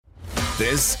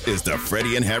This is the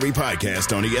Freddie and Harry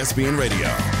podcast on ESPN Radio.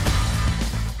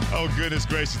 Oh, goodness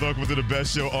gracious. Welcome to the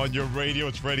best show on your radio.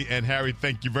 It's Freddie and Harry.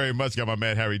 Thank you very much. Got my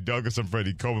man Harry Douglas. I'm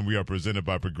Freddie Coleman. We are presented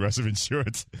by Progressive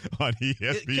Insurance on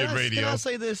ESPN Radio. Can I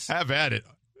say this? Have at it.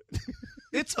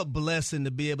 It's a blessing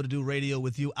to be able to do radio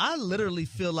with you. I literally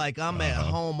feel like I'm at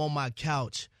home on my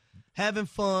couch having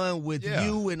fun with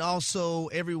you and also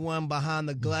everyone behind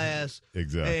the glass.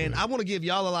 Exactly. And I want to give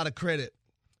y'all a lot of credit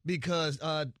because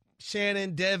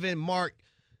Shannon, Devin, Mark,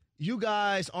 you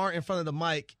guys aren't in front of the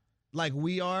mic like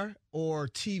we are or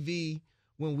TV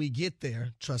when we get there.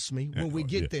 Trust me, when we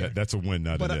get there. That's a win,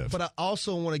 not an if. But I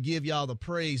also want to give y'all the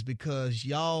praise because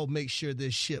y'all make sure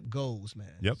this ship goes, man.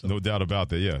 Yep, so. No doubt about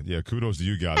that. Yeah. Kudos to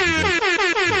you guys. This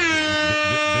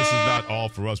is not all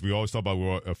for us. We always talk about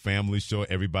we're a family show,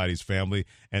 everybody's family,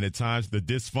 and at times the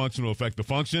dysfunction will affect the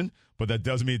function, but that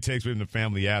doesn't mean it takes away from the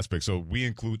family aspect. So we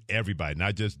include everybody,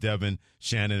 not just Devin,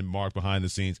 Shannon, and Mark behind the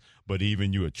scenes, but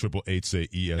even you at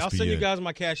 888-SAY-ESPN. I'll send you guys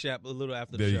my Cash App a little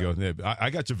after the show. There you go.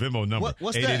 I got your Venmo number.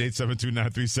 What's that?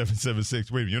 888-729-3776. Wait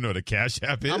a minute, you know what a Cash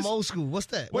App is? I'm old school. What's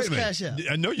that? What's Cash App?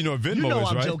 I know you know what Venmo you know is,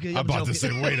 I'm right? Joking. I'm about to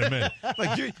say, wait a minute.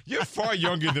 minute. You're far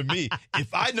younger than me.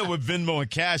 If I know what Venmo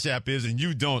and Cash App is and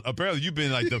you don't, apparently you've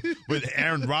been like with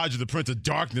Aaron Rodgers, the Prince of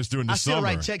Darkness during the summer. I still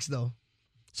write checks, though.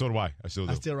 So do I. I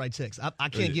still write checks. I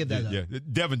can't give that up. Yeah.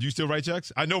 Devin, do you still write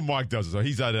checks? I know Mark does it, so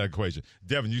he's out of that equation.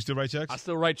 Devin, you still write checks? I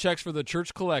still write checks for the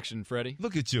church collection, Freddie.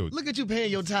 Look at you. Look at you paying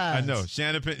your tithes. I know.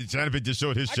 Shannon just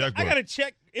showed his checkbook. I got a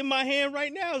check in my hand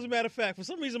right now, as a matter of fact. For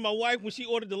some reason, my wife, when she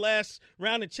ordered the last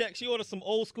round of checks, she ordered some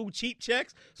old school cheap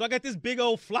checks. So I got this big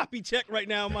old floppy check right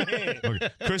now in my hand. Okay.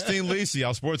 Christine Lacey,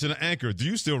 our sports and anchor. Do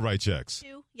you still write checks?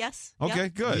 Yes. Okay,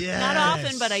 good. Yes. Not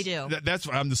often, but I do.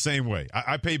 I'm the same way.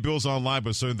 I pay bills online,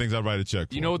 but certain things I write a check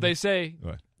for. You know what they say?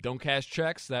 What? Don't cash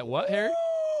checks. That what, Harry?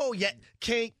 Oh, yeah.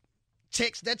 Can't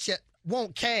checks. That check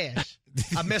won't cash.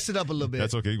 I messed it up a little bit.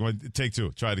 That's okay. You want to take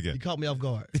two. Try it again. You caught me off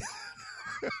guard.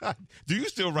 Do you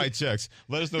still write checks?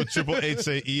 Let us know.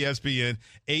 888-SAY-ESPN,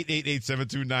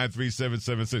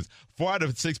 888-729-3776. 4 out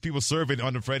of 6 people surveyed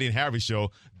on the Freddie and Harry show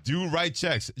do write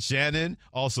checks. Shannon,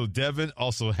 also Devin,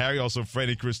 also Harry, also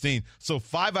Freddie and Christine. So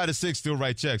 5 out of 6 still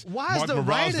write checks. Why Mark is the Morales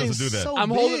writing doesn't do that. so I'm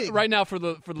big? holding right now for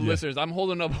the listeners. I'm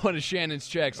holding up one of Shannon's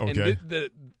checks, Okay. and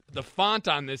the font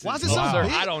on this Why is is it so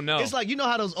big? I don't know. It's like, you know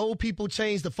how those old people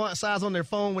change the font size on their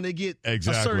phone when they get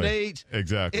Exactly. a certain age?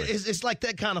 Exactly. It's like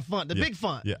that kind of font, the big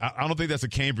font. Yeah, I don't think that's a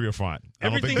Cambria font. I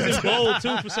don't think Everything's in that's-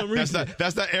 bold, too, for some reason.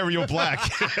 That's not Arial Black.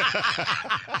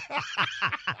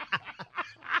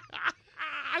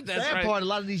 That's Sad right. part, a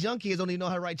lot of these young kids don't even know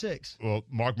how to write checks. Well,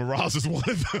 Mark Morales is one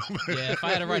of them. Yeah, if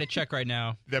I had to write a check right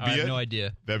now, That'd I be have it? no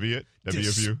idea. That'd be it? That'd be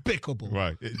it for you? Despicable.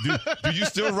 Right. Do you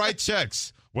still write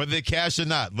checks, whether they cash or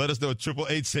not? Let us know at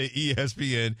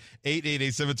 888-SAY-ESPN,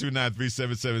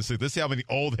 888-729-3776. Let's see how many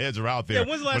old heads are out there. Yeah,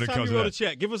 when's the last when it time comes you to wrote that. a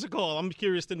check? Give us a call. I'm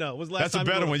curious to know. When's the last That's a time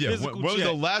you better wrote one, a yeah. physical When was check?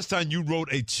 the last time you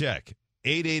wrote a check?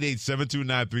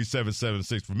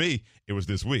 888-729-3776. For me, it was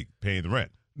this week, paying the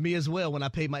rent. Me as well when I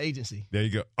paid my agency. There you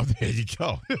go. Oh, there you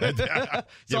go.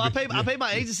 So I paid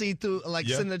my agency through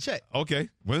sending a check. Okay.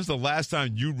 When's the last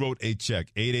time you wrote a check?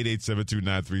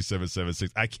 888-729-3776.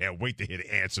 I can't wait to hear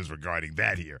the answers regarding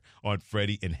that here on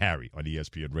Freddie and Harry on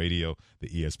ESPN Radio, the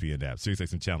ESPN app,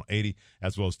 SiriusXM Channel 80,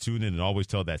 as well as tune in and always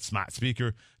tell that smart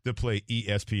speaker to play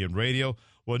ESPN Radio.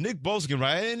 Well, Nick Bosa can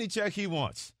write any check he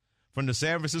wants from the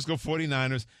San Francisco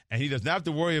 49ers, and he does not have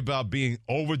to worry about being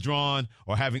overdrawn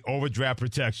or having overdraft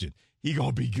protection. He going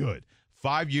to be good.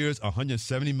 5 years,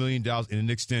 $170 million in an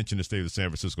extension to stay with the San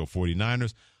Francisco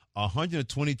 49ers,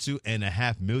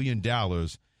 $122.5 million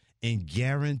in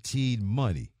guaranteed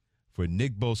money for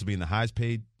Nick Bosa being the highest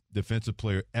paid defensive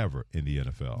player ever in the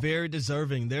NFL. Very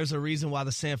deserving. There's a reason why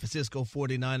the San Francisco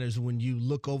 49ers, when you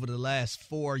look over the last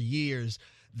 4 years,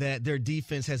 that their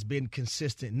defense has been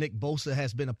consistent. Nick Bosa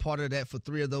has been a part of that for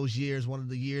 3 of those years. One of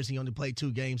the years he only played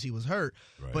 2 games, he was hurt.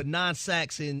 Right. But 9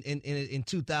 sacks in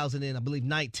 2000 and I believe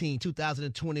 19,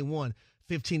 2021,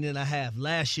 15 and a half.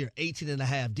 Last year, 18 and a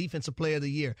half. Defensive player of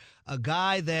the year. A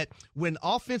guy that when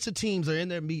offensive teams are in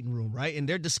their meeting room, right, and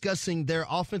they're discussing their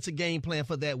offensive game plan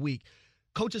for that week,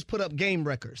 coaches put up game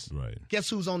records. Right. Guess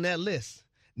who's on that list?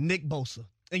 Nick Bosa.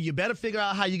 And you better figure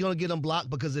out how you're going to get him blocked,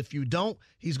 because if you don't,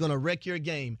 he's going to wreck your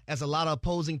game, as a lot of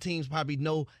opposing teams probably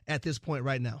know at this point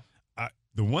right now.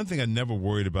 The one thing I never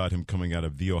worried about him coming out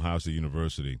of The Ohio State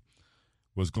University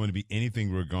was going to be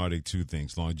anything regarding 2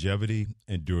 things, longevity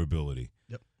and durability.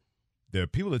 Yep. There are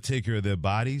people that take care of their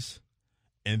bodies,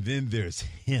 and then there's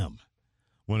him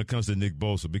when it comes to Nick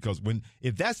Bosa. Because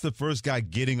if that's the first guy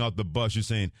getting off the bus, you're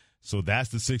saying, so that's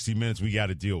the 60 minutes we got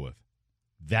to deal with.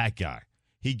 That guy.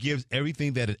 He gives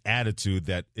everything that an attitude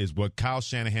that is what Kyle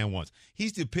Shanahan wants.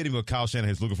 He's the epitome of what Kyle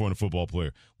Shanahan is looking for in a football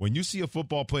player. When you see a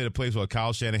football player that plays for a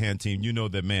Kyle Shanahan team, you know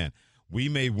that, man, we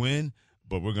may win,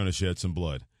 but we're going to shed some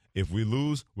blood. If we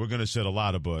lose, we're going to shed a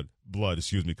lot of blood,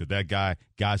 because that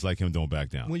guys like him don't back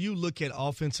down. When you look at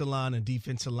offensive line and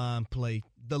defensive line play,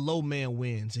 the low man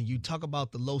wins. And you talk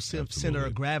about the low center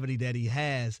of gravity that he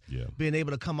has, being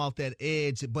able to come off that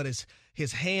edge, but it's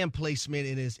his hand placement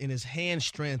and his hand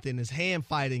strength and his hand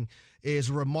fighting is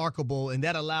remarkable, and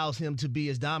that allows him to be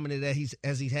as dominant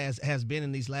as he has been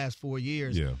in these last 4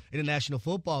 years in the National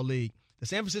Football League. The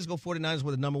San Francisco 49ers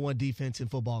were the number one defense in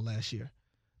football last year.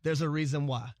 There's a reason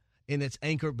why. And it's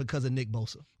anchored because of Nick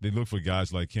Bosa. They look for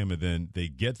guys like him, and then they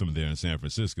get them there in San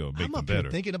Francisco, make them better. I'm up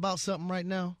here thinking about something right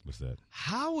now. What's that?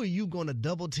 How are you going to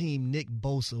double-team Nick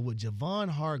Bosa with Javon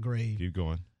Hargrave? Keep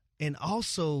going. And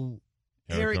also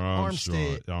Eric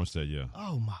Armstead. Armstead, yeah.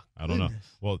 Oh, my I don't know.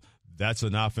 Well, that's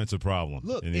an offensive problem.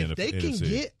 Look, in the if they can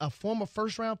get a former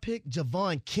first-round pick,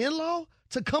 Javon Kinlaw,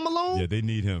 to come along. Yeah, they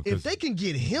need him. If they can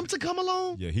get him to come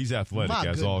along. Yeah, he's athletic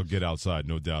as all get outside,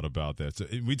 no doubt about that. So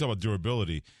we talk about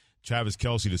durability. Travis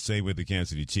Kelce, the same with the Kansas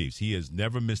City Chiefs. He has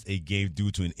never missed a game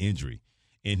due to an injury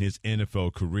in his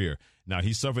NFL career. Now,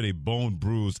 he suffered a bone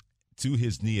bruise to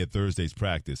his knee at Thursday's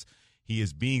practice. He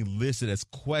is being listed as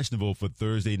questionable for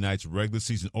Thursday night's regular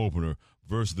season opener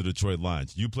versus the Detroit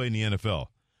Lions. You play in the NFL.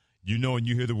 You know, when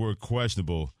you hear the word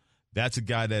questionable, that's a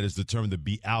guy that is determined to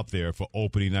be out there for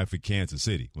opening night for Kansas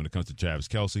City when it comes to Travis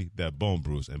Kelce, that bone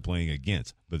bruise, and playing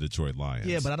against the Detroit Lions.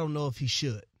 Yeah, but I don't know if he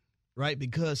should. Right,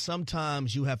 because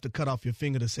sometimes you have to cut off your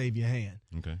finger to save your hand.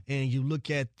 Okay. And you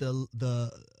look at the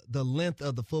length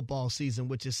of the football season,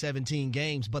 which is 17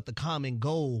 games, but the common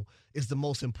goal is the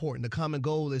most important. The common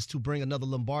goal is to bring another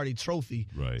Lombardi trophy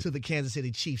to the Kansas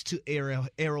City Chiefs, to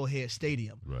Arrowhead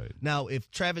Stadium. Right. Now, if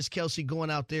Travis Kelce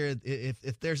going out there,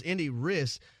 if there's any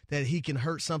risk that he can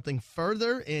hurt something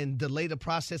further and delay the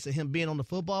process of him being on the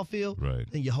football field,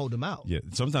 then you hold him out. Yeah,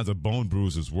 sometimes a bone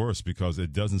bruise is worse because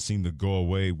it doesn't seem to go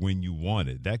away when you want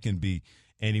it. That can be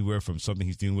anywhere from something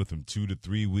he's dealing with from 2 to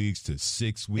 3 weeks to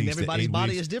 6 weeks. And everybody's to 8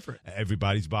 body weeks. is different.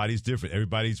 Everybody's body is different.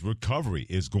 Everybody's recovery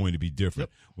is going to be different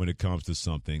when it comes to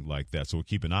something like that. So we'll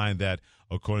keep an eye on that.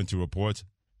 According to reports,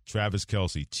 Travis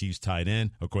Kelce, Chiefs tight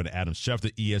end, according to Adam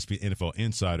Schefter, ESPN NFL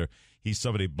insider, he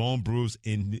suffered a bone bruise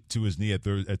to his knee at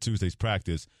Tuesday's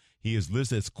practice. He is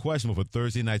listed as questionable for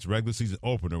Thursday night's regular season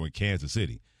opener when Kansas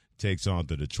City takes on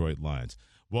the Detroit Lions.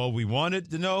 Well, we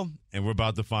wanted to know, and we're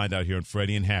about to find out here on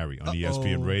Freddie and Harry on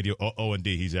ESPN Radio.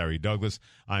 Indeed. He's Harry Douglas.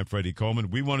 I'm Freddie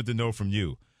Coleman. We wanted to know from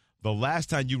you, the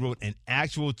last time you wrote an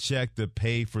actual check to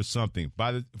pay for something.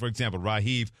 For example,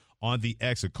 Raheem on the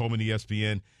X at Coleman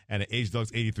ESPN and at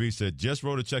HDucks83 said, just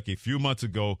wrote a check a few months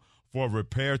ago for a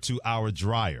repair to our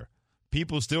dryer.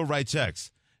 People still write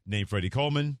checks. Name Freddie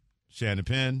Coleman, Shannon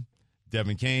Penn,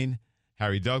 Devin Kane,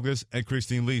 Harry Douglas, and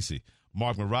Christine Lisi.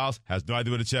 Mark Morales has no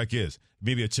idea what a check is.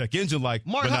 Maybe a check engine like,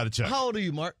 Mark, but not a check. How old are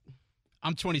you, Mark?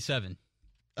 I'm 27.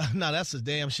 No, that's a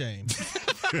damn shame.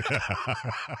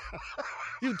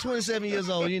 You 27 years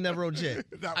old, you never wrote a check.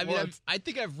 I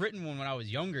think I've written one when I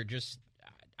was younger. Just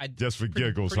for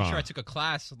giggles, pretty sure I took a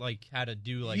class how to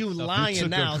do you stuff. lying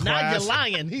now. Now you're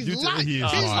lying. He's lying. He's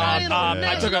lying on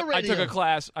national radio. I took a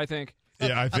class, I think.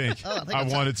 Yeah, I think. I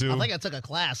wanted to. I think I took a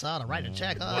class to write a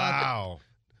check. Wow.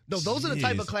 No, those are the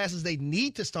type of classes they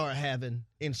need to start having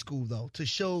in school, though, to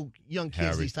show young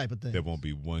kids Harry, these type of things. There won't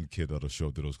be one kid that'll show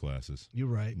up to those classes. You're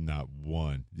right. Not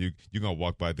one. You're gonna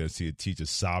walk by there and see a teacher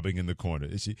sobbing in the corner.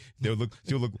 She'll look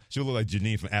like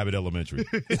Janine from Abbott Elementary.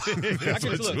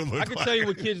 I can tell you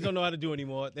what kids don't know how to do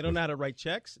anymore. They don't know how to write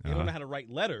checks. They don't know how to write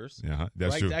letters.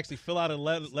 That's true. To actually fill out a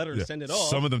letter and send it off.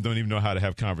 Some of them don't even know how to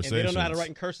have conversations. And they don't know how to write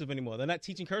in cursive anymore. They're not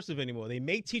teaching cursive anymore. They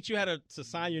may teach you how to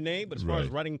sign your name, but as far as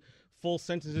writing full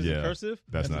sentences in cursive,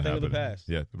 that's not a thing happening. of the past.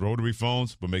 Yeah, rotary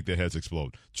phones will make their heads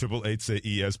explode.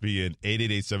 888-SAY-ESPN,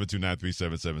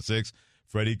 888-729-3776.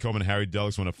 Freddie Coleman and Harry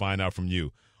Douglas want to find out from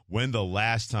you when the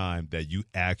last time that you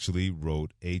actually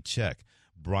wrote a check.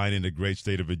 Brian in the great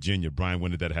state of Virginia. Brian,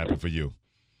 when did that happen for you?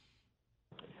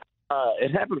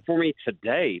 It happened for me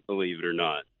today, believe it or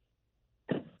not.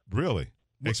 Really?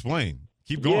 Explain.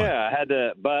 Keep going. Yeah, I had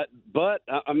to, but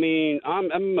I mean,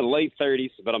 I'm in my late 30s,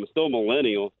 but I'm still a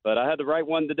millennial. But I had to write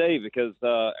one today because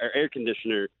our air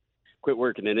conditioner quit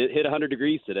working, and it hit 100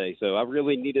 degrees today. So I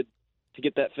really needed to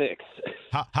get that fixed.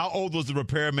 How old was the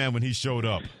repairman when he showed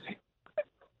up?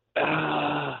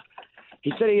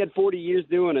 He said he had 40 years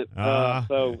doing it.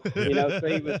 So he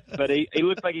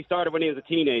looked like he started when he was a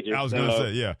teenager. I was going to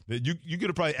say, yeah. You could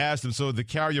have probably asked him, so the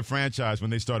Carrier franchise,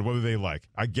 when they started, what were they like?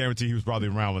 I guarantee he was probably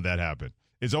around when that happened.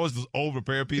 It's always those old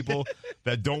repair people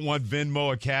that don't want Venmo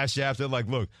or Cash App. They're like,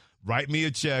 look, write me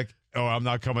a check or I'm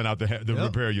not coming out to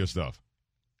repair your stuff.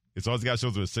 It's always got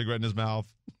shows with a cigarette in his mouth,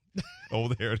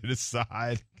 old hair to his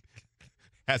side.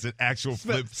 Has an actual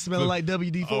smelling like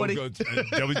WD-40.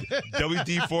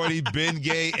 WD-40, Ben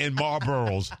Gay, and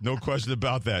Marlboros. No question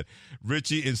about that.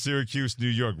 Richie in Syracuse, New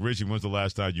York. Richie, when's the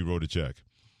last time you wrote a check?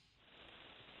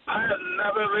 I have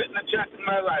never written a check in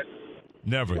my life.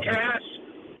 Never. Cash,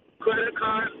 credit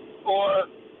card, or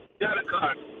debit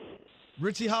card.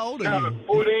 Richie, how old are you?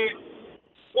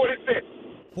 46.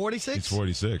 46? He's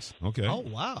 46. Okay. Oh,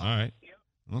 wow. All right.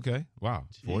 Okay. Wow.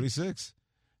 46.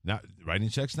 Not writing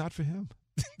checks not for him.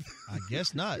 I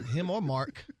guess not. Him or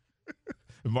Mark.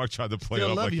 Mark tried to play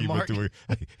Still off love like you, he Mark. went through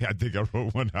it. I think I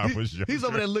wrote one when I was young. He's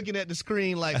over there looking at the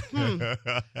screen like,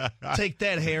 take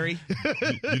that, Harry.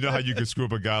 You know how you can screw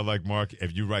up a guy like Mark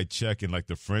if you write check in like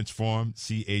the French form,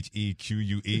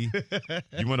 CHEQUE?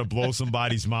 You want to blow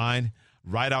somebody's mind?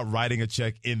 Write out writing a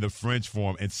check in the French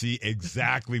form and see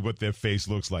exactly what their face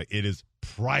looks like. It is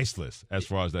priceless as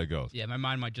far as that goes. Yeah, my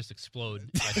mind might just explode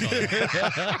if I saw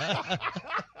that.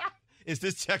 Is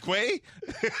this check way?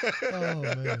 Oh,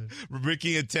 man.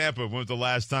 Ricky in Tampa, when was the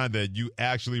last time that you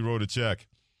actually wrote a check?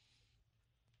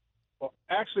 Well,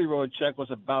 actually wrote a check was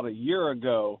about a year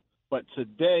ago, but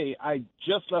today I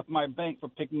just left my bank for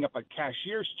picking up a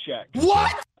cashier's check.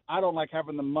 What? I don't like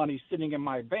having the money sitting in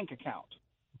my bank account.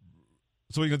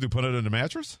 So what are you going to do, put it in the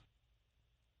mattress?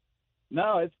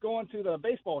 No, it's going to the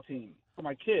baseball team for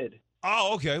my kid.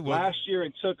 Oh, okay. Well, Last year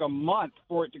it took a month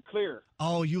for it to clear.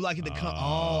 Oh, you like it to come.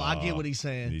 Oh, I get what he's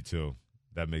saying. Me too.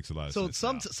 That makes a lot of So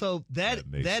sense. that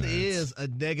makes that sense. is a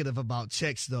negative about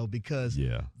checks though, because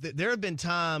Yeah. there have been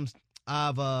times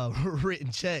I've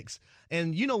written checks,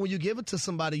 and you know when you give it to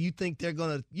somebody, you think they're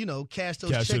gonna cash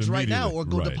those Cash it checks right now or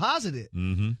immediately. go Right. deposit it.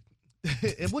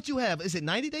 Mm-hmm. And what you have is it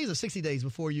 90 days or 60 days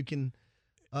before you can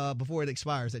before it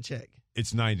expires that check?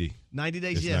 It's 90. 90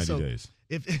 days, It's yeah. 90 So days.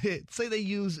 if say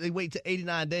they wait to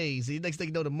 89 days, the next thing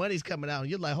you know the money's coming out, and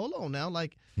you're like, hold on now,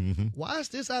 like why is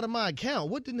this out of my account?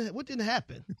 What didn't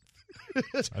happen?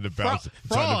 Trying to balance,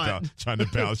 Fraud. trying to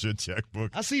balance your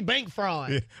checkbook. I see bank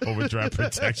fraud. Yeah, overdraft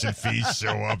protection fees show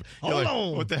up. You're Hold like,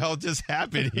 on. what the hell just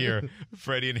happened here?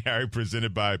 Freddie and Harry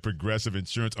presented by Progressive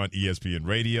Insurance on ESPN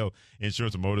Radio.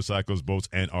 Insurance of motorcycles, boats,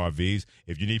 and RVs.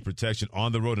 If you need protection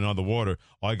on the road and on the water,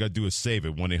 all you got to do is save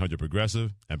it.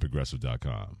 1-800-PROGRESSIVE and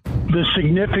Progressive.com. The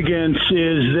significance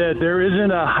is that there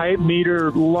isn't a hype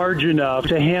meter large enough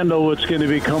to handle what's going to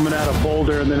be coming out of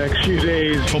Boulder in the next few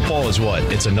days. Football is what?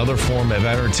 It's another form of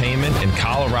entertainment, and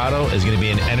Colorado is going to be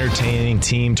an entertaining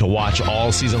team to watch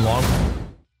all season long.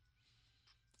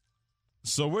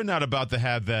 So we're not about to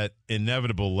have that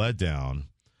inevitable letdown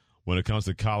when it comes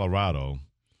to Colorado,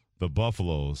 the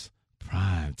Buffaloes,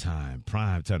 prime time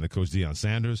to Coach Deion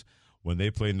Sanders when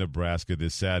they play Nebraska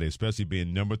this Saturday, especially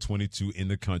being number 22 in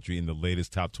the country in the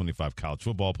latest top 25 college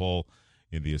football poll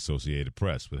in the Associated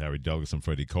Press. With Harry Douglas and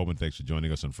Freddie Coleman, thanks for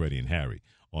joining us on Freddie and Harry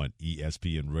on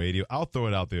ESPN Radio. I'll throw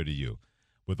it out there to you.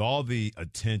 With all the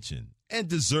attention, and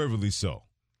deservedly so,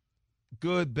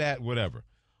 good, bad, whatever,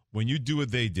 when you do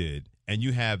what they did and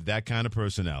you have that kind of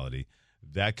personality,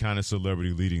 that kind of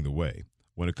celebrity leading the way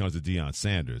when it comes to Deion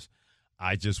Sanders,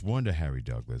 I just wonder, Harry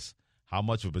Douglas, how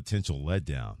much of a potential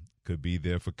letdown could be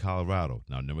there for Colorado,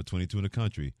 now number 22 in the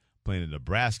country, playing a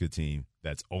Nebraska team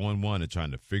that's 0-1 and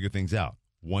trying to figure things out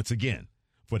once again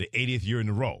for the 80th year in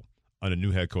a row under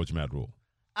new head coach Matt Rule.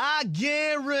 I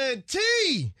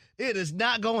guarantee it is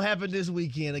not going to happen this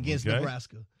weekend against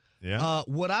Nebraska. Yeah.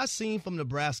 What I seen from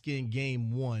Nebraska in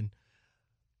game one,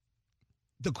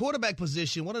 the quarterback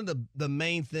position, one of the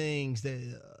main things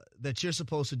that you're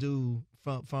supposed to do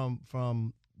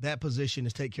from that position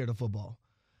is take care of the football.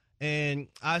 And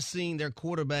I seen their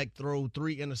quarterback throw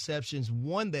 3 interceptions,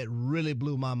 one that really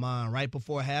blew my mind right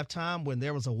before halftime when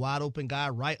there was a wide open guy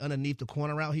right underneath the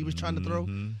corner route he was trying to throw.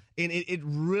 And it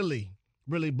really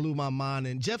blew my mind.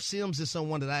 And Jeff Sims is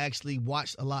someone that I actually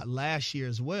watched a lot last year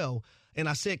as well. And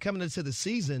I said coming into the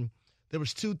season, there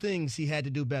was 2 things he had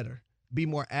to do better: be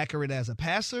more accurate as a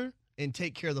passer and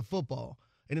take care of the football.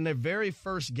 And in their very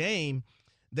first game,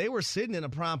 they were sitting in a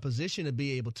prime position to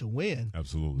be able to win.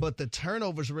 Absolutely. But the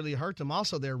turnovers really hurt them.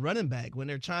 Also, their running back, when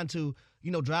they're trying to,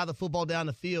 drive the football down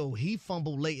the field, he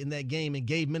fumbled late in that game and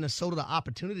gave Minnesota the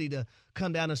opportunity to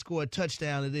come down and score a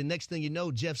touchdown. And then next thing you know,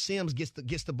 Jeff Sims gets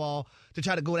the ball to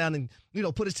try to go down and,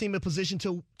 put his team in position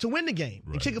to win the game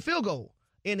and kick a field goal.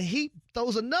 And he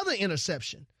throws another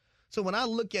interception. So when I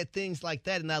look at things like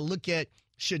that and I look at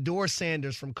Shedeur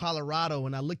Sanders from Colorado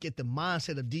and I look at the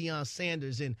mindset of Deion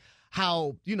Sanders and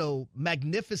how,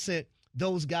 magnificent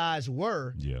those guys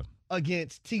were. Yeah.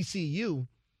 against TCU,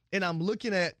 and I'm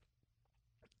looking at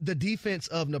the defense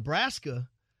of Nebraska,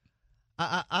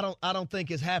 I don't think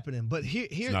it's happening. But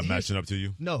it's not matching up to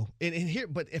you. No, and here,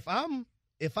 but if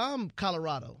I'm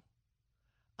Colorado,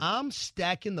 I'm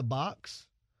stacking the box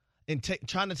and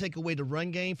trying to take away the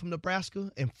run game from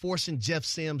Nebraska and forcing Jeff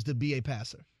Sims to be a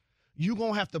passer. You're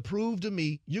going to have to prove to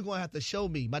me. You're going to have to show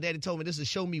me. My daddy told me this is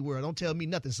show me world. Don't tell me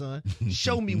nothing, son.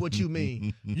 Show me what you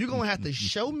mean. You're going to have to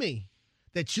show me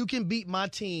that you can beat my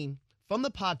team from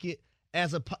the pocket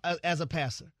as a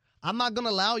passer. I'm not going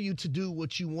to allow you to do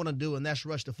what you want to do, and that's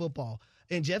rush the football.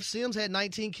 And Jeff Sims had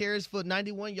 19 carries for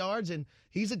 91 yards, and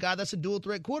he's a guy that's a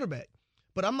dual-threat quarterback.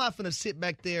 But I'm not going to sit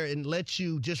back there and let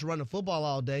you just run the football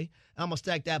all day. I'm going to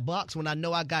stack that box when I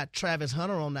know I got Travis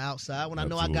Hunter on the outside, when I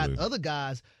know I got other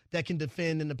guys that can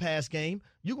defend in the pass game.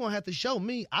 You're going to have to show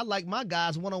me I like my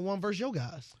guys one-on-one versus your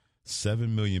guys.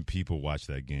 7 million people watched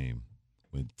that game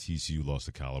when TCU lost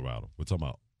to Colorado. We're talking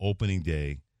about opening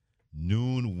day,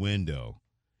 noon window.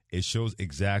 It shows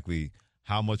exactly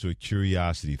how much of a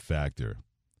curiosity factor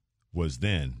was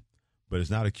then, but it's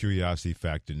not a curiosity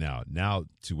factor now. Now,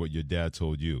 to what your dad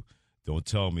told you, don't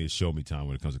tell me it's show me time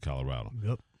when it comes to Colorado.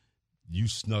 Yep. You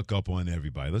snuck up on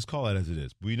everybody. Let's call it as it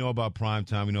is. We know about prime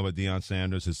time. We know about Deion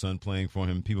Sanders, his son playing for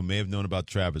him. People may have known about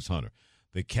Travis Hunter.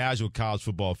 The casual college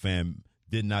football fan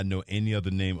did not know any other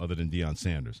name other than Deion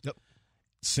Sanders. Yep.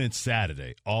 Since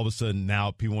Saturday, all of a sudden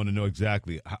now people want to know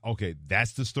exactly, okay,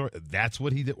 that's the story. That's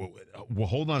what he did. Well,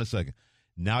 hold on a second.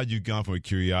 Now you've gone from a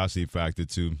curiosity factor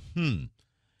to,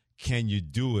 can you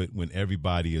do it when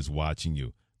everybody is watching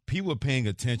you? People are paying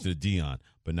attention to Deion,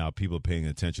 but now people are paying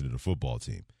attention to the football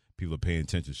team. People are paying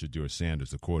attention to Shedeur Sanders,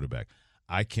 the quarterback.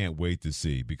 I can't wait to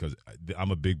see, because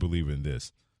I'm a big believer in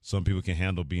this. Some people can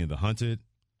handle being the hunted,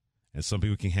 and some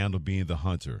people can handle being the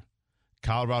hunter.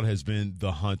 Colorado has been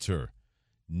the hunter.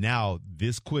 Now,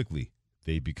 this quickly,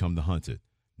 they become the hunted.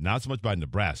 Not so much by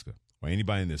Nebraska or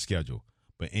anybody in their schedule,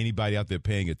 but anybody out there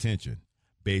paying attention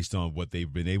based on what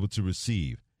they've been able to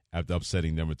receive after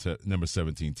upsetting number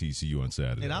 17 TCU on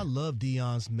Saturday. And I love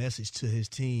Deion's message to his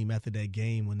team after that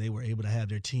game when they were able to have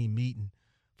their team meeting.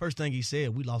 First thing he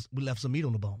said, we left some meat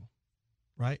on the bone,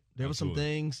 right? There were some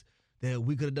things that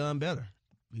we could have done better.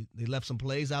 They left some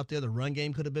plays out there. The run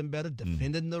game could have been better.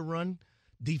 Defending the run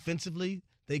defensively,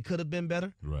 they could have been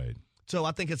better. Right. So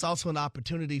I think it's also an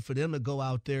opportunity for them to go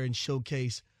out there and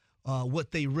showcase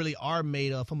what they really are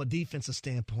made of from a defensive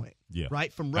standpoint,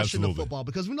 right? From rushing the football.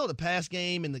 Because we know the pass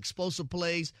game and the explosive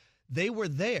plays, they were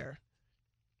there.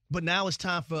 But now it's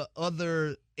time for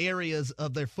other areas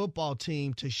of their football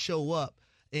team to show up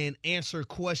and answer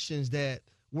questions that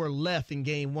were left in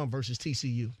game one versus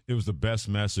TCU. It was the best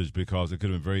message because it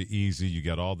could have been very easy. You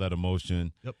got all that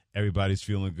emotion. Yep. Everybody's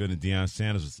feeling good. And Deion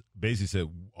Sanders basically said,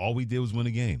 all we did was win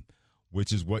a game,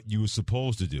 which is what you were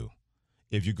supposed to do.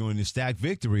 If you're going to stack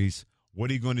victories, what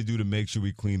are you going to do to make sure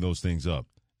we clean those things up?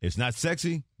 It's not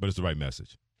sexy, but it's the right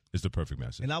message. It's the perfect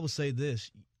message. And I would say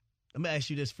this. Let me ask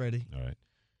you this, Freddie. All right.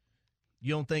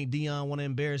 You don't think Deion want to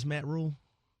embarrass Matt Rule?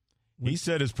 He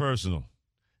said it's personal.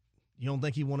 You don't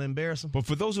think he want to embarrass him? But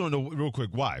for those who don't know, real quick,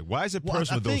 why? Why is it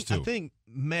personal with those two? I think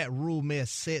Matt Rule may have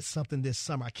said something this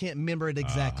summer. I can't remember it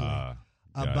exactly.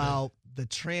 About the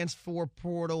transfer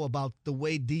portal, about the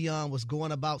way Deion was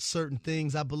going about certain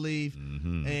things, I believe.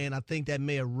 Mm-hmm. And I think that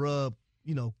may have rubbed,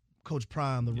 Coach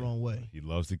Prime the wrong way. He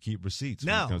loves to keep receipts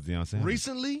now, when it comes to Deion Sanders.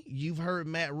 Recently, you've heard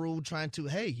Matt Rule trying to,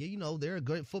 they're a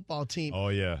great football team. Oh,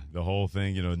 yeah. The whole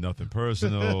thing, nothing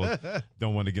personal.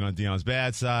 Don't want to get on Deion's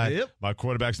bad side. Yep. My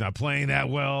quarterback's not playing that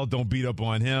well. Don't beat up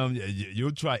on him.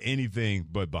 You'll try anything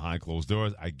but behind closed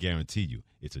doors. I guarantee you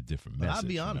it's a different message. I'll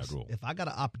be honest. If I got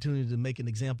an opportunity to make an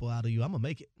example out of you, I'm going to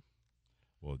make it.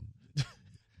 Well,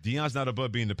 Deion's not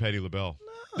above being the Petty LaBelle.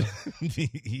 No.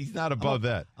 He's not above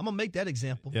that. I'm going to make that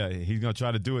example. Yeah, he's going to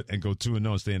try to do it and go 2-0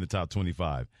 and stay in the top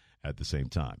 25 at the same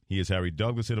time. He is Harry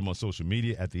Douglas. Hit him on social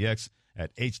media at the X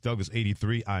at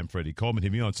HDouglas83. I'm Freddie Coleman.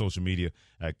 Hit me on social media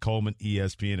at Coleman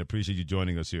ESPN. Appreciate you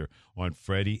joining us here on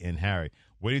Freddie and Harry.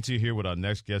 Waiting to hear what our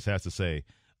next guest has to say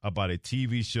about a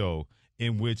TV show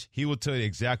in which he will tell you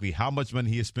exactly how much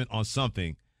money he has spent on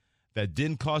something that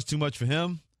didn't cost too much for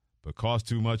him, but cost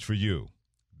too much for you.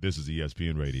 This is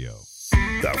ESPN Radio.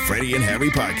 The Freddie and Harry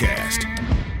Podcast.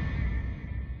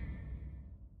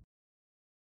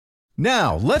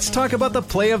 Now, let's talk about the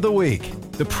play of the week.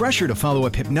 The pressure to follow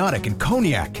up Hypnotic and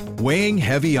Cognac, weighing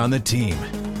heavy on the team.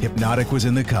 Hypnotic was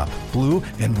in the cup, blue,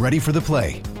 and ready for the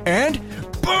play. And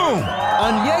boom!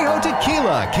 Añejo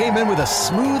Tequila came in with a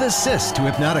smooth assist to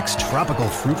Hypnotic's tropical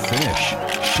fruit finish.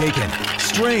 Shaken,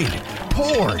 strained,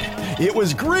 poured. It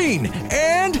was green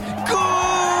and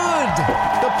good!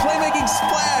 The playmaking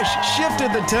splash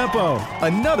shifted the tempo.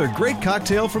 Another great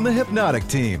cocktail from the Hypnotic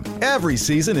team. Every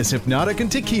season is Hypnotic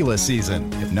and Tequila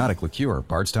season. Hypnotic Liqueur,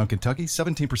 Bardstown, Kentucky,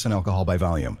 17% alcohol by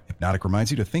volume. Hypnotic reminds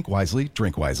you to think wisely,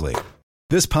 drink wisely.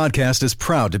 This podcast is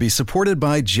proud to be supported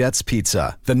by Jets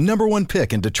Pizza, the #1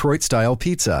 pick in Detroit-style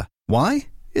pizza. Why?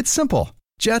 It's simple.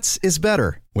 Jets is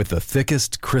better. With the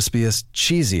thickest, crispiest,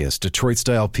 cheesiest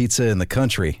Detroit-style pizza in the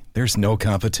country, there's no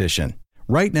competition.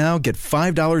 Right now, get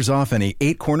 $5 off any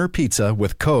 8-corner pizza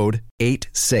with code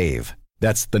 8SAVE.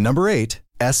 That's the number 8,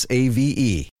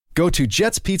 S-A-V-E. Go to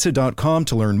jetspizza.com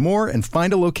to learn more and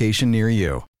find a location near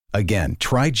you. Again,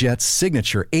 try Jet's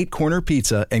signature 8-corner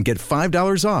pizza and get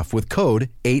 $5 off with code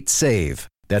 8SAVE.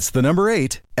 That's the number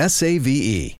 8,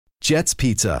 S-A-V-E. Jet's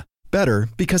Pizza. Better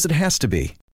because it has to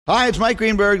be. Hi, it's Mike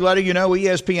Greenberg letting you know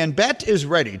ESPN Bet is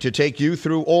ready to take you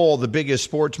through all the biggest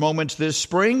sports moments this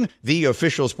spring. The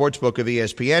official sportsbook of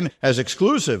ESPN has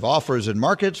exclusive offers and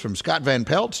markets from Scott Van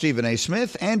Pelt, Stephen A.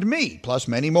 Smith, and me, plus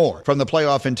many more. From the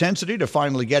playoff intensity to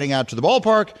finally getting out to the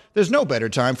ballpark, there's no better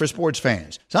time for sports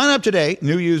fans. Sign up today.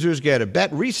 New users get a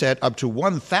bet reset up to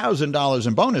 $1,000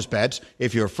 in bonus bets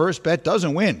if your first bet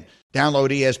doesn't win. Download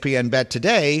ESPN Bet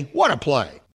today. What a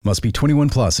play. Must be 21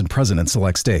 plus and present in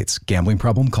select states. Gambling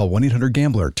problem? Call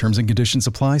 1-800-GAMBLER. Terms and conditions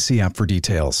apply. See app for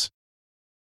details.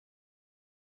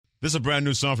 This is a brand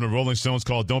new song from the Rolling Stones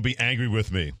called Don't Be Angry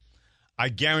With Me. I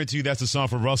guarantee you that's a song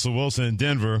for Russell Wilson in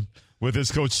Denver with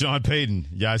his coach Sean Payton.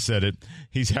 Yeah, I said it.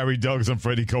 He's Harry Douglas. I'm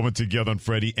Freddie Coleman, together on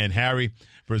Freddie and Harry,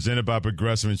 presented by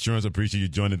Progressive Insurance. I appreciate you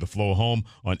joining the flow home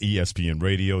on ESPN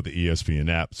Radio, the ESPN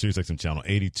app, SiriusXM Channel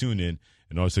 80. Tune in.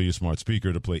 And also your smart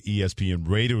speaker to play ESPN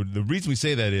Radio. The reason we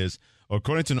say that is,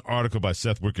 according to an article by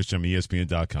Seth Wickersham,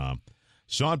 ESPN.com,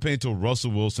 Sean Payton told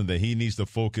Russell Wilson that he needs to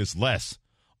focus less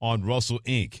on Russell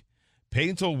Inc.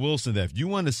 Payton told Wilson that if you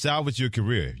want to salvage your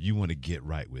career, if you want to get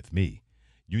right with me,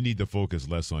 you need to focus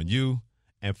less on you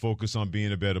and focus on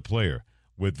being a better player.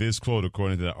 With this quote,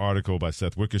 according to the article by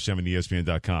Seth Wickersham and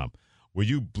ESPN.com, will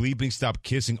you bleeping stop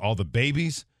kissing all the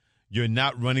babies? You're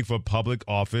not running for public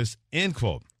office, end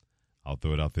quote. I'll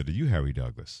throw it out there to you, Harry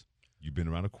Douglas. You've been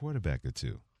around a quarterback or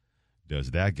two.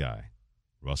 Does that guy,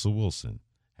 Russell Wilson,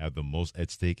 have the most at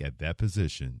stake at that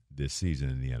position this season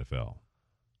in the NFL?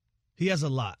 He has a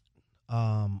lot.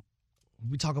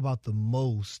 We talk about the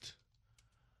most.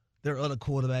 There are other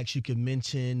quarterbacks you can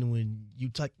mention when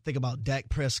you think about Dak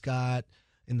Prescott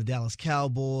and the Dallas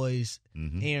Cowboys,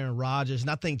 Aaron Rodgers. And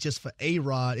I think just for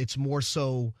A-Rod, it's more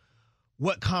so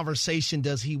what conversation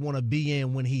does he want to be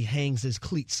in when he hangs his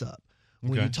cleats up?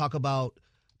 When you talk about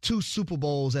 2 Super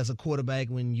Bowls as a quarterback,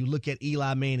 when you look at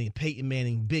Eli Manning, Peyton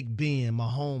Manning, Big Ben,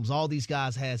 Mahomes, all these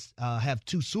guys have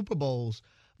 2 Super Bowls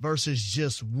versus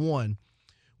just 1.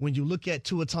 When you look at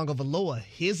Tua Tagovailoa,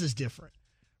 his is different,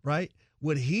 right?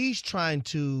 What he's trying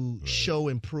to show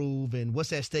and prove and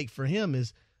what's at stake for him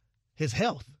is his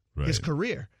health, his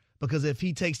career. Because if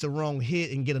he takes the wrong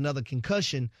hit and get another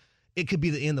concussion, it could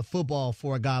be the end of football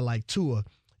for a guy like Tua.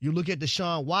 You look at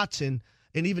Deshaun Watson,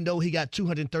 and even though he got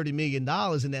 $230 million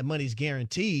and that money's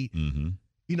guaranteed,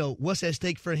 you know, what's at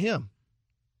stake for him?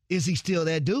 Is he still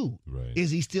that dude? Right.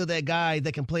 Is he still that guy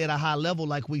that can play at a high level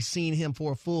like we've seen him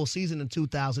for a full season in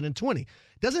 2020?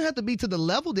 Doesn't have to be to the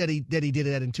level that he did it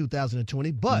at in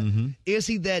 2020, but is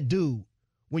he that dude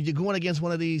when you're going against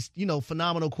one of these, you know,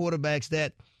 phenomenal quarterbacks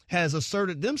that has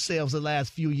asserted themselves the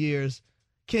last few years?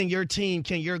 Can your team,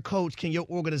 can your coach, can your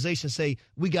organization say,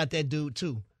 we got that dude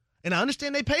too? And I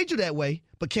understand they paid you that way,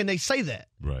 but can they say that?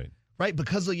 Right?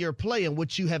 Because of your play and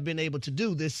what you have been able to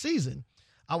do this season.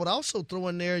 I would also throw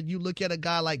in there, you look at a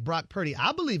guy like Brock Purdy.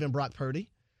 I believe in Brock Purdy,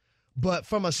 but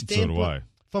from a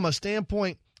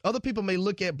standpoint, other people may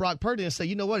look at Brock Purdy and say,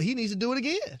 you know what, he needs to do it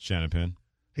again. Shannon Penn.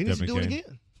 He needs to do it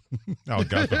again. Oh,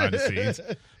 guys behind the scenes.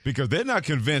 Because they're not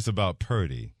convinced about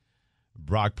Purdy,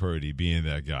 Brock Purdy being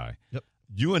that guy. Yep.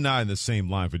 You and I are in the same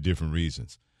line for different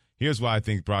reasons. Here's why I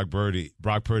think Brock Purdy,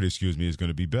 is going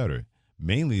to be better.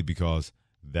 Mainly because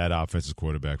that offense is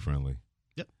quarterback friendly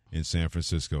in San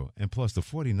Francisco. And plus, the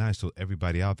 49ers told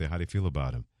everybody out there how they feel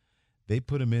about him. They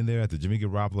put him in there after Jimmy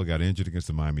Garoppolo got injured against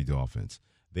the Miami Dolphins.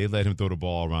 They let him throw the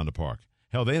ball around the park.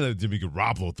 Hell, they let Jimmy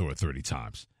Garoppolo throw it 30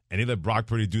 times. And they let Brock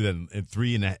Purdy do that in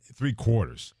three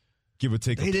quarters. Give or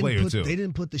take a play or two. They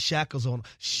didn't put the shackles on.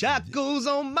 Shackles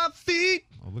on my feet.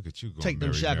 Oh, look at you going Take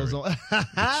them shackles on.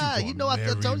 You know, I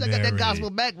told you I got that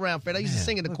gospel background, Fred. I used to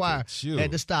sing in the choir.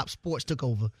 Had to stop. Sports took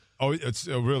over. Oh, it's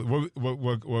real.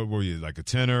 What were you, like a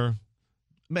tenor?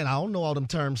 Man, I don't know all them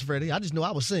terms, Freddie. I just knew I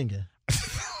was singing.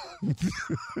 You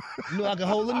know I could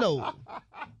hold a note.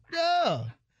 Yeah.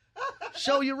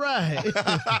 Show you right.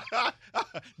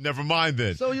 Never mind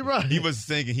then. So you're right. He was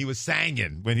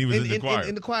singing when he was in the choir.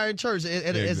 In the choir in church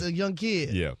as a young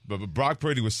kid. Yeah, but Brock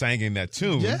Purdy was singing that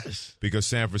tune because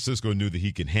San Francisco knew that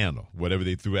he could handle whatever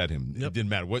they threw at him. It didn't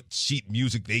matter what sheet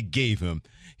music they gave him.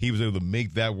 He was able to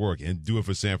make that work and do it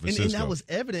for San Francisco. And that was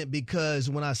evident because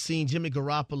when I seen Jimmy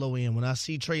Garoppolo in, when I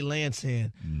see Trey Lance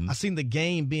in, I seen the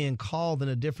game being called in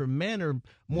a different manner,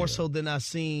 more so than I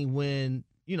seen when,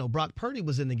 Brock Purdy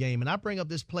was in the game. And I bring up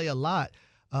this play a lot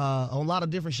on a lot of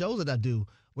different shows that I do.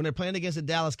 When they're playing against the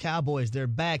Dallas Cowboys, they're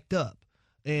backed up.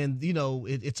 And,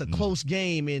 it's a close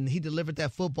game, and he delivered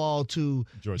that football to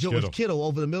George Kittle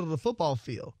over the middle of the football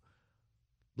field.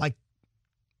 Like,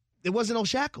 there wasn't no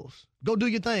shackles. Go do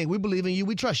your thing. We believe in you.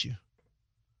 We trust you.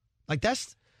 Like,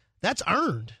 that's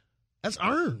earned. That's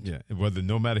earned. Yeah,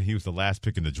 no matter he was the last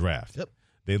pick in the draft. Yep.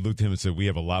 They looked at him and said, we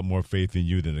have a lot more faith in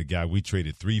you than the guy we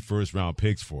traded 3 first-round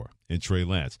picks for in Trey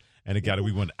Lance and the guy that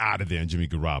we went out of there in Jimmy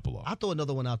Garoppolo. I'll throw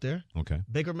another one out there. Okay.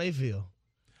 Baker Mayfield.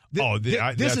 That's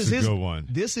a good one.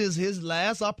 This is his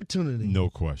last opportunity.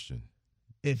 No question.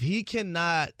 If he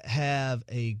cannot have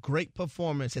a great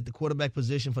performance at the quarterback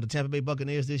position for the Tampa Bay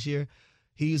Buccaneers this year,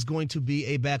 he's going to be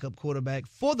a backup quarterback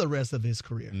for the rest of his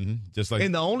career. And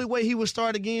the only way he would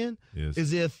start again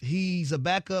is if he's a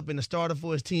backup and the starter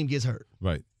for his team gets hurt.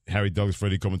 Right. Harry Douglas,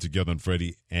 Freddie coming together on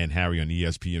Freddie and Harry on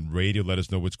ESPN Radio. Let us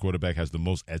know which quarterback has the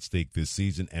most at stake this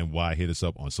season and why. Hit us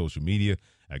up on social media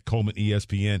at Coleman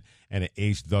ESPN and at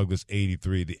H Douglas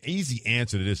 83. The easy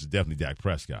answer to this is definitely Dak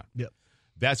Prescott. Yep.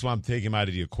 That's why I'm taking him out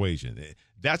of the equation.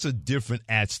 That's a different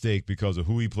at stake because of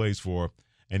who he plays for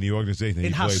and the organization that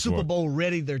he plays for. And how Super Bowl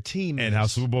ready their team is. And how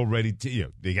Super Bowl ready.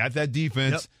 They got that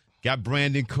defense. Got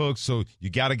Brandon Cooks, so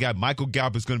you got a guy. Michael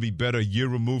Gallup is going to be better a year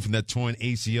removed from that torn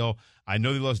ACL. I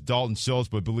know they lost Dalton Schultz,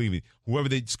 but believe me, whoever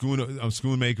they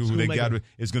Schoonmaker, who they got,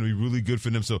 is going to be really good for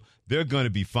them. So they're going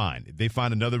to be fine. If they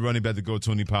find another running back to go,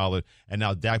 Tony Pollard, and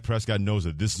now Dak Prescott knows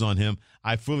that this is on him.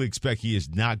 I fully expect he is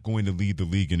not going to lead the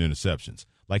league in interceptions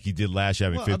like he did last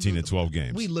year, having 15 and 12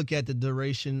 games. We look at the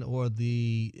duration or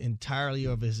the entirety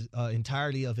of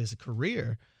his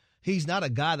career. He's not a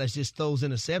guy that just throws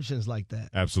interceptions like that.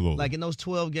 Absolutely. Like in those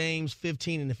 12 games,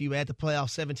 15, and if you add the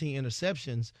playoff 17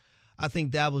 interceptions, I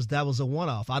think that was a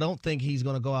one-off. I don't think he's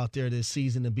going to go out there this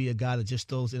season and be a guy that just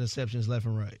throws interceptions left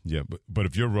and right. Yeah, but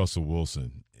if you're Russell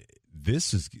Wilson,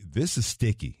 this is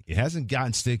sticky. It hasn't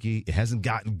gotten sticky. It hasn't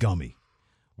gotten gummy.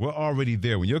 We're already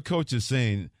there. When your coach is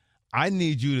saying, I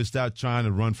need you to stop trying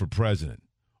to run for president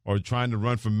or trying to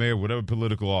run for mayor, whatever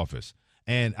political office.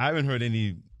 And I haven't heard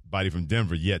anybody from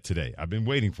Denver yet today. I've been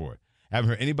waiting for it. I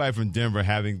haven't heard anybody from Denver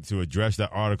having to address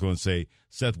that article and say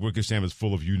Seth Wickersham is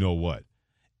full of you-know-what.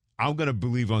 I'm going to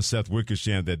believe on Seth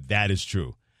Wickersham that is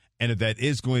true. And if that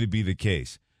is going to be the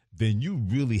case, then you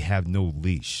really have no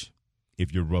leash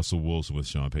if you're Russell Wilson with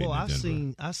Sean Payton in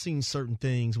Denver. I've seen certain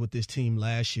things with this team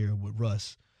last year with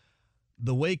Russ.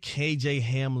 The way KJ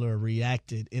Hamler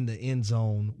reacted in the end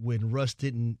zone when Russ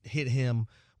didn't hit him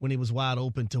when he was wide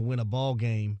open to win a ball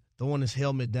game, throwing his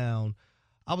helmet down.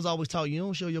 I was always taught you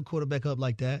don't show your quarterback up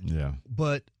like that. Yeah.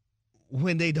 But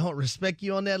when they don't respect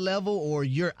you on that level or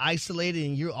you're isolated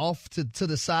and you're off to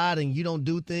the side and you don't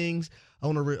do things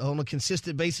on a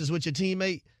consistent basis with your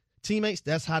teammates,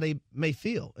 that's how they may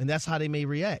feel and that's how they may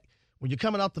react. When you're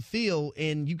coming out the field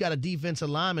and you got a defensive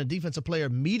lineman, a defensive player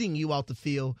meeting you out the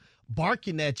field,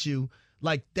 barking at you,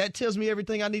 like that tells me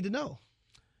everything I need to know.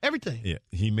 Everything. Yeah,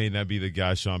 he may not be the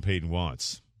guy Sean Payton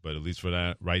wants, but at least for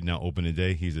that right now, opening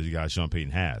day, he's the guy Sean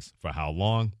Payton has. For how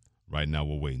long? Right now,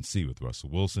 we'll wait and see with Russell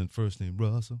Wilson. First name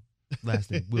Russell, last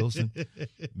name Wilson,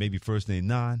 maybe first name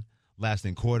Non, last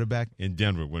name quarterback in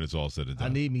Denver when it's all said and done.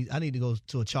 I need to go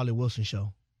to a Charlie Wilson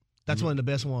show. That's one of the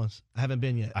best ones. I haven't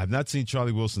been yet. I've not seen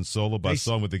Charlie Wilson solo, but I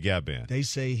saw him with the Gap Band. They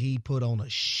say he put on a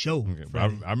show. Okay.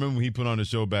 I remember when he put on a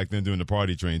show back then doing the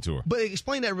Party Train tour. But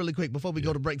explain that really quick before we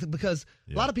go to break, because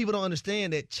a lot of people don't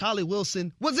understand that Charlie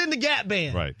Wilson was in the Gap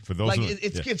Band. Right. For those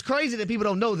it's crazy that people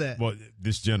don't know that. Well,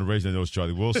 this generation that knows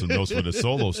Charlie Wilson knows for the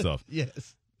solo stuff.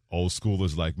 Yes. Old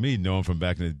schoolers like me know him from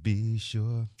back in the be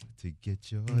sure to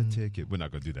get your ticket. We're not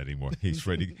going to do that anymore. He's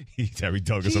Harry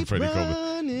Douglas. I'm Freddie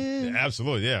Coleman. Yeah,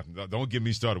 absolutely, yeah. Don't get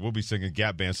me started. We'll be singing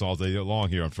Gap Band songs all day long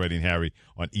here on Freddie and Harry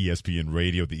on ESPN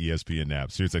Radio, the ESPN app,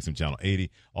 SiriusXM Channel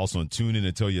 80. Also on TuneIn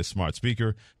and tell your smart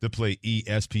speaker to play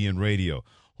ESPN Radio.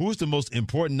 Who's the most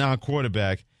important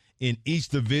non-quarterback in each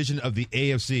division of the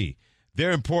AFC?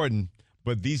 They're important,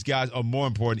 but these guys are more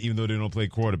important even though they don't play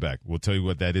quarterback. We'll tell you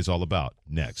what that is all about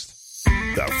next.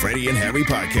 The Freddie and Harry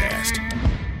Podcast.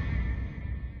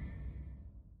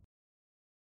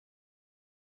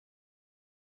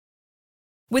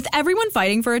 With everyone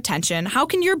fighting for attention, how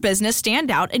can your business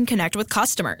stand out and connect with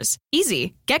customers?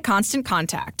 Easy. Get Constant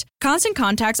Contact. Constant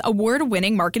Contact's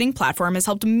award-winning marketing platform has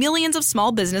helped millions of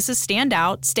small businesses stand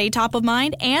out, stay top of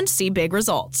mind, and see big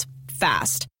results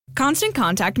fast. Constant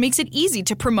Contact makes it easy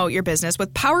to promote your business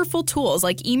with powerful tools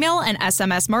like email and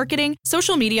SMS marketing,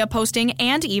 social media posting,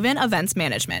 and even events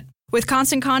management. With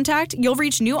Constant Contact, you'll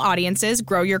reach new audiences,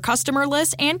 grow your customer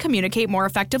list, and communicate more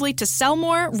effectively to sell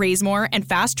more, raise more, and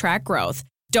fast-track growth.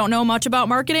 Don't know much about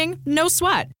marketing? No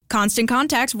sweat. Constant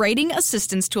Contact's writing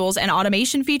assistance tools and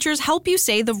automation features help you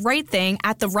say the right thing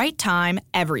at the right time,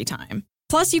 every time.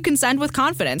 Plus, you can send with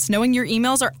confidence, knowing your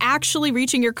emails are actually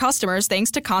reaching your customers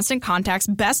thanks to Constant Contact's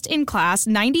best-in-class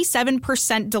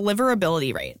 97%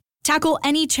 deliverability rate. Tackle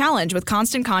any challenge with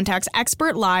Constant Contact's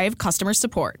expert live customer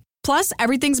support. Plus,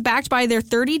 everything's backed by their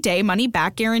 30-day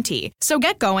money-back guarantee. So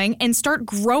get going and start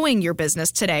growing your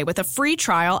business today with a free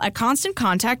trial at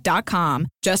ConstantContact.com.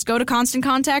 Just go to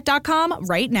ConstantContact.com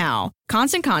right now.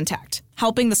 Constant Contact,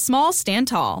 helping the small stand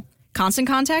tall.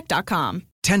 ConstantContact.com.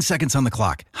 10 seconds on the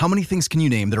clock. How many things can you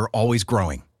name that are always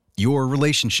growing? Your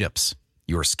relationships,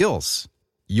 your skills,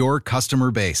 your customer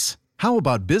base. How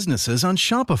about businesses on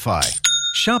Shopify?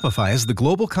 Shopify is the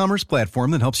global commerce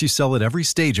platform that helps you sell at every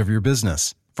stage of your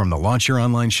business. From the launch your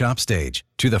online shop stage,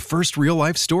 to the first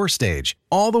real-life store stage,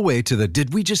 all the way to the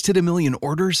did we just hit a million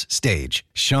orders stage,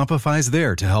 Shopify's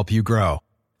there to help you grow.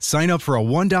 Sign up for a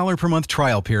 $1 per month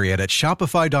trial period at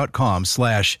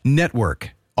shopify.com/network,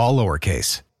 all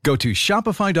lowercase. Go to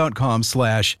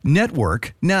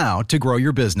shopify.com/network now to grow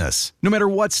your business, no matter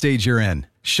what stage you're in.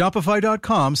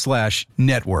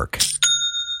 Shopify.com/network.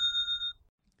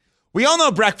 We all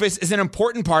know breakfast is an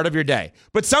important part of your day,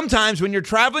 but sometimes when you're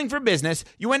traveling for business,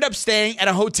 you end up staying at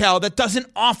a hotel that doesn't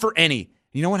offer any.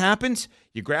 You know what happens?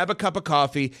 You grab a cup of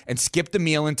coffee and skip the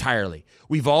meal entirely.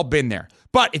 We've all been there.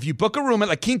 But if you book a room at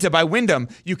La Quinta by Wyndham,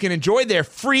 you can enjoy their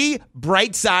free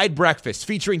Bright Side breakfast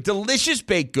featuring delicious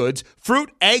baked goods, fruit,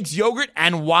 eggs, yogurt,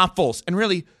 and waffles. And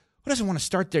really, who doesn't want to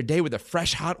start their day with a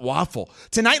fresh, hot waffle?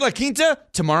 Tonight, La Quinta,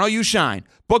 tomorrow you shine.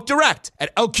 Book direct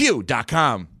at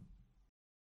LQ.com.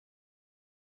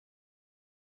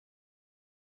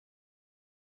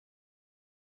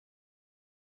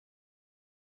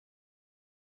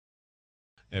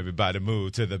 Everybody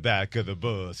move to the back of the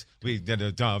bus. We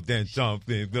gonna jump, then jump,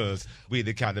 then bus. We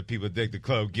the kind of people that the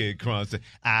club get crunk.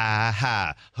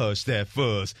 Ah-ha, hush that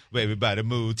fuss. Everybody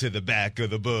move to the back of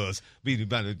the bus. We the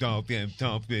kind of jump, then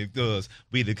jump, then bus.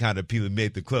 We the kind of people that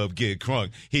make the club get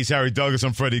crunk. He's Harry Douglas.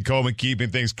 I'm Freddie Coleman, keeping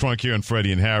things crunk here on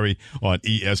Freddie and Harry on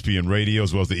ESPN Radio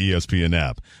as well as the ESPN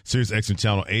app. Sirius XM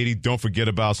Channel 80. Don't forget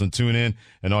about us on TuneIn.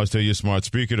 And always tell your smart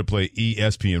speaker to play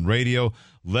ESPN Radio.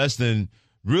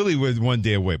 Really, we're 1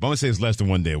 day away. But I'm going to say it's less than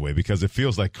 1 day away because it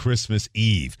feels like Christmas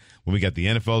Eve when we got the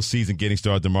NFL season getting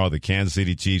started tomorrow. The Kansas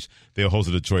City Chiefs, they'll host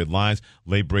the Detroit Lions.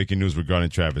 Late breaking news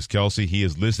regarding Travis Kelce. He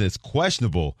is listed as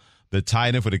questionable, the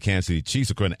tight end for the Kansas City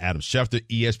Chiefs, according to Adam Schefter,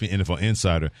 ESPN NFL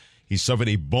insider. He suffered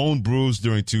a bone bruise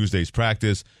during Tuesday's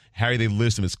practice. Harry, they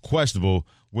list him as questionable,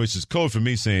 which is code for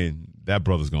me saying that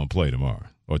brother's going to play tomorrow,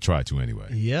 or try to anyway.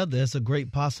 Yeah, there's a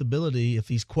great possibility if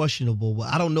he's questionable. Well,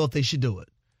 I don't know if they should do it,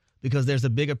 because there's a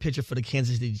bigger picture for the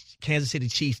Kansas City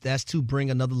Chiefs. That's to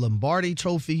bring another Lombardi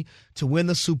trophy, to win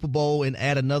the Super Bowl, and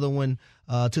add another one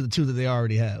to the two that they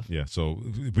already have. Yeah, so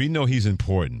we know he's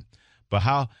important. But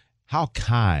how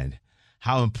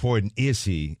important is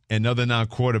he and other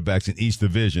non-quarterbacks in each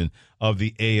division of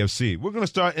the AFC? We're going to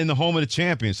start in the home of the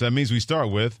champions. So that means we start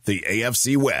with the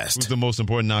AFC West. Who's the most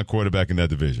important non-quarterback in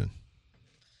that division?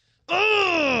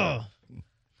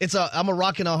 I'm a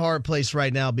rock in a hard place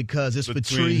right now because it's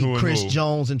between Chris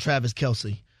Jones and Travis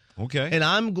Kelce. Okay. And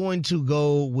I'm going to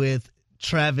go with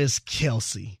Travis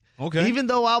Kelce. Okay. Even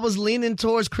though I was leaning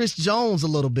towards Chris Jones a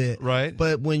little bit. Right.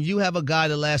 But when you have a guy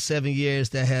the last 7 years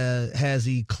that has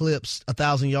eclipsed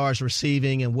 1,000 yards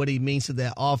receiving and what he means to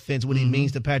that offense, what he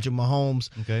means to Patrick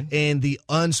Mahomes, and the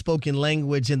unspoken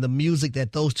language and the music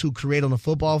that those two create on the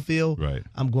football field, right,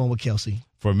 I'm going with Kelce.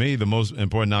 For me, the most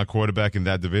important non-quarterback in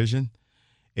that division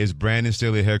is Brandon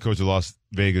Staley, head coach of Los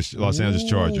Angeles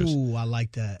Chargers. Ooh, I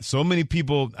like that. So many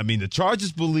people, the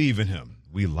Chargers believe in him.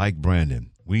 We like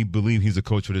Brandon. We believe he's a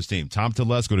coach for this team. Tom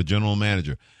Telesco, the general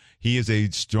manager, he is a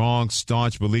strong,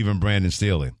 staunch believer in Brandon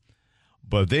Staley.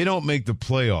 But if they don't make the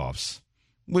playoffs,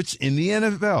 which in the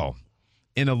NFL,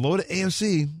 in a loaded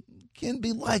AFC, can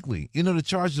be likely. The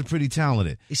Chargers are pretty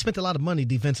talented. He spent a lot of money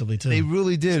defensively, too. They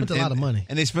really did. Spent a lot of money.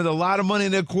 And they spent a lot of money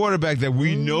in their quarterback that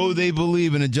we know they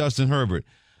believe in Justin Herbert.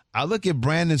 I look at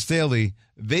Brandon Staley,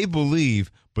 they believe,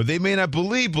 but they may not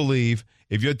believe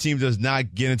if your team does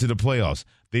not get into the playoffs.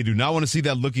 They do not want to see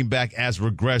that looking back as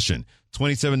regression.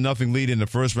 27-0 lead in the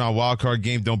first-round wildcard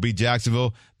game. Don't beat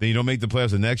Jacksonville. Then you don't make the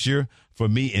playoffs the next year. For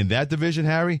me, in that division,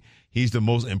 Harry, he's the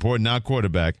most important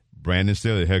non-quarterback. Brandon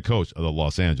Staley, head coach of the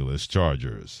Los Angeles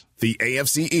Chargers. The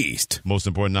AFC East. Most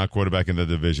important non-quarterback in the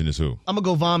division is who? I'm going to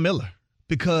go Von Miller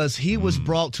because he was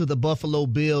brought to the Buffalo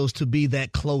Bills to be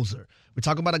that closer. We're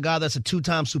talking about a guy that's a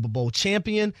 2-time Super Bowl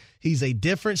champion. He's a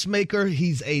difference maker.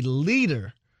 He's a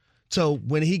leader. So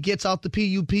when he gets off the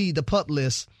PUP, the PUP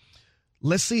list,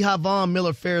 let's see how Von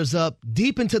Miller fares up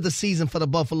deep into the season for the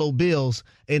Buffalo Bills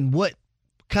and what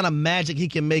kind of magic he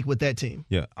can make with that team.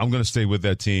 Yeah, I'm going to stay with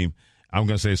that team. I'm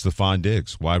going to say Stephon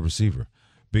Diggs, wide receiver,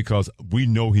 because we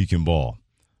know he can ball.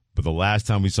 But the last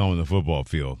time we saw him in the football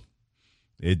field,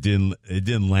 it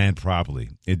didn't land properly.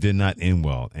 It did not end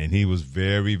well, and he was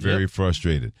very, very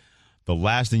frustrated. The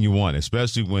last thing you want,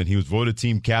 especially when he was voted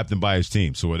team captain by his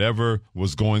team. So whatever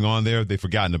was going on there, they've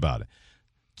forgotten about it.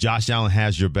 Josh Allen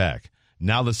has your back.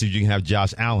 Now let's see if you can have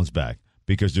Josh Allen's back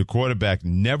because your quarterback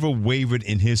never wavered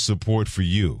in his support for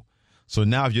you. So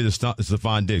now if you're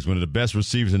Stephon Diggs, one of the best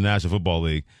receivers in the National Football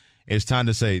League, it's time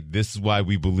to say this is why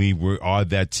we believe we are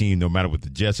that team no matter what the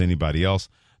Jets or anybody else.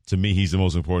 To me, he's the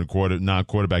most important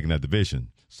non-quarterback in that division.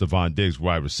 Stephon Diggs,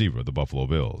 wide receiver of the Buffalo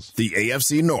Bills. The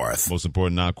AFC North. Most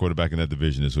important non-quarterback in that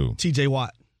division is who? T.J.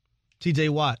 Watt. T.J.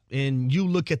 Watt. And you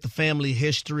look at the family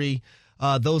history.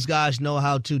 Those guys know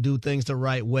how to do things the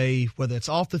right way, whether it's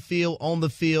off the field, on the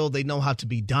field. They know how to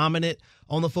be dominant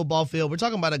on the football field. We're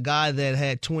talking about a guy that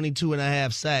had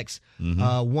 22.5 sacks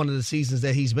one of the seasons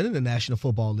that he's been in the National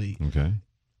Football League. Okay.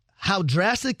 How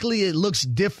drastically it looks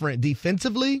different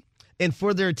defensively and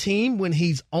for their team when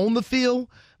he's on the field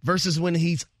versus when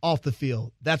he's off the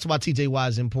field. That's why T.J. Watt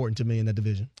is important to me in that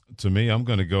division. To me, I'm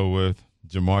going to go with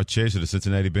Jamar Chase of the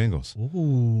Cincinnati Bengals.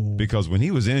 Ooh. Because when he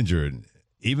was injured,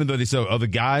 even though they saw other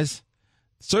guys,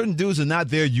 certain dudes are not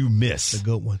there you miss. A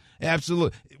good one.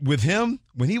 Absolutely. With him,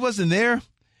 when he wasn't there,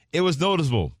 it was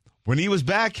noticeable. When he was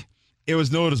back, it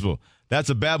was noticeable. That's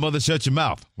a bad mother, shut your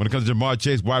mouth. When it comes to Jamar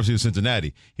Chase, wide receiver of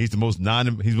Cincinnati, he's the most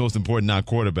important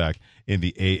non-quarterback in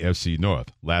the AFC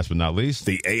North. Last but not least,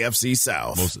 the AFC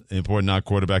South. Most important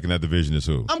non-quarterback in that division is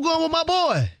who? I'm going with my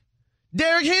boy,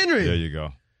 Derrick Henry. There you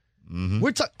go.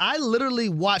 Mm-hmm. I literally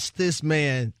watched this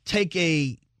man take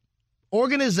a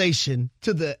organization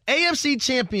to the AFC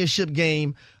Championship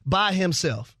game by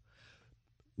himself.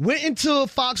 Went into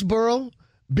Foxborough,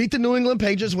 beat the New England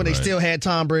Patriots when they still had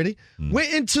Tom Brady.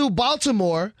 Went into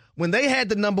Baltimore when they had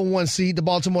the number 1 seed, the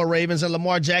Baltimore Ravens and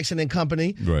Lamar Jackson and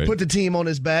company. Put the team on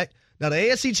his back. Now, the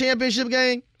AFC Championship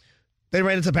game, they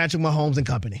ran into Patrick Mahomes and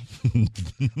company.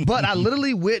 But I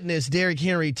literally witnessed Derrick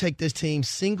Henry take this team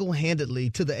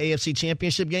single-handedly to the AFC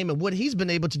Championship game and what he's been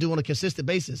able to do on a consistent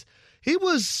basis. He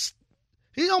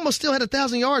almost still had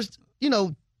 1,000 yards,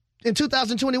 in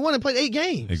 2021 and played 8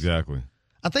 games. Exactly.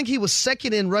 I think he was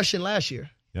second in rushing last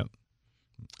year. Yep.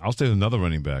 I'll stay with another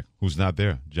running back who's not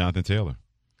there, Jonathan Taylor.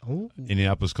 Oh.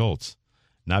 Indianapolis Colts.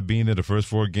 Not being there the first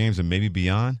 4 games and maybe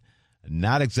beyond,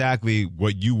 not exactly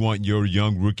what you want your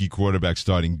young rookie quarterback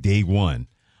starting day one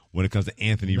when it comes to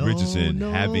Anthony Richardson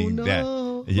having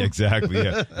that. Yeah, exactly.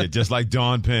 Yeah. Just like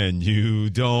Dawn Penn. You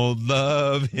don't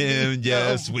love him.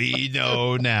 Yes, we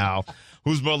know now.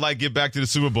 Who's more likely to get back to the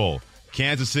Super Bowl?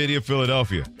 Kansas City or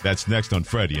Philadelphia? That's next on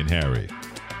Freddie and Harry.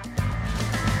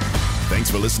 Thanks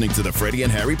for listening to the Freddie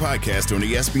and Harry podcast on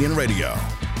ESPN Radio.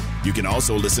 You can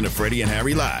also listen to Freddie and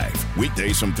Harry live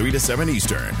weekdays from 3 to 7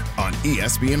 Eastern on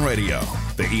ESPN Radio,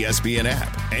 the ESPN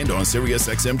app, and on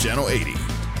SiriusXM Channel 80.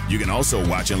 You can also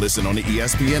watch and listen on the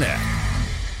ESPN app.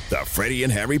 The Freddie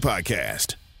and Harry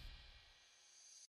podcast.